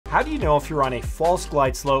how do you know if you're on a false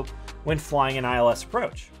glide slope when flying an ILS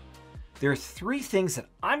approach? There are three things that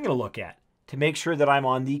I'm going to look at to make sure that I'm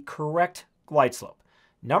on the correct glide slope.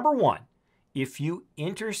 Number one, if you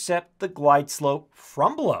intercept the glide slope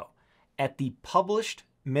from below at the published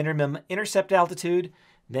minimum intercept altitude,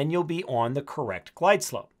 then you'll be on the correct glide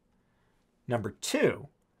slope. Number two,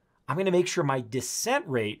 I'm going to make sure my descent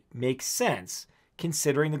rate makes sense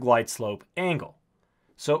considering the glide slope angle.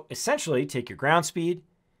 So essentially, take your ground speed,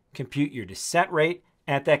 compute your descent rate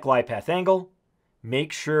at that glide path angle,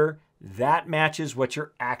 make sure that matches what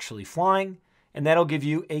you're actually flying, and that'll give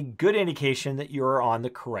you a good indication that you're on the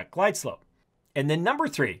correct glide slope. And then number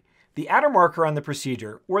three, the outer marker on the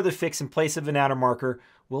procedure, or the fix in place of an outer marker,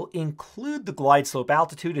 will include the glide slope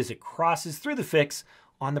altitude as it crosses through the fix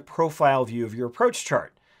on the profile view of your approach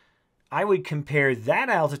chart. I would compare that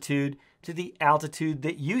altitude to the altitude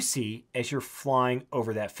that you see as you're flying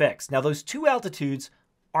over that fix. Now, those two altitudes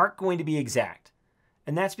aren't going to be exact,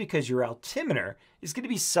 and that's because your altimeter is going to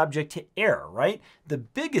be subject to error, right? The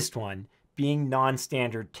biggest one being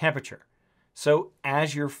non-standard temperature. So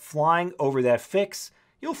as you're flying over that fix,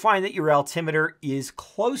 you'll find that your altimeter is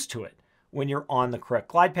close to it when you're on the correct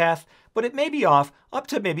glide path, but it may be off up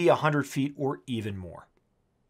to maybe 100 feet or even more.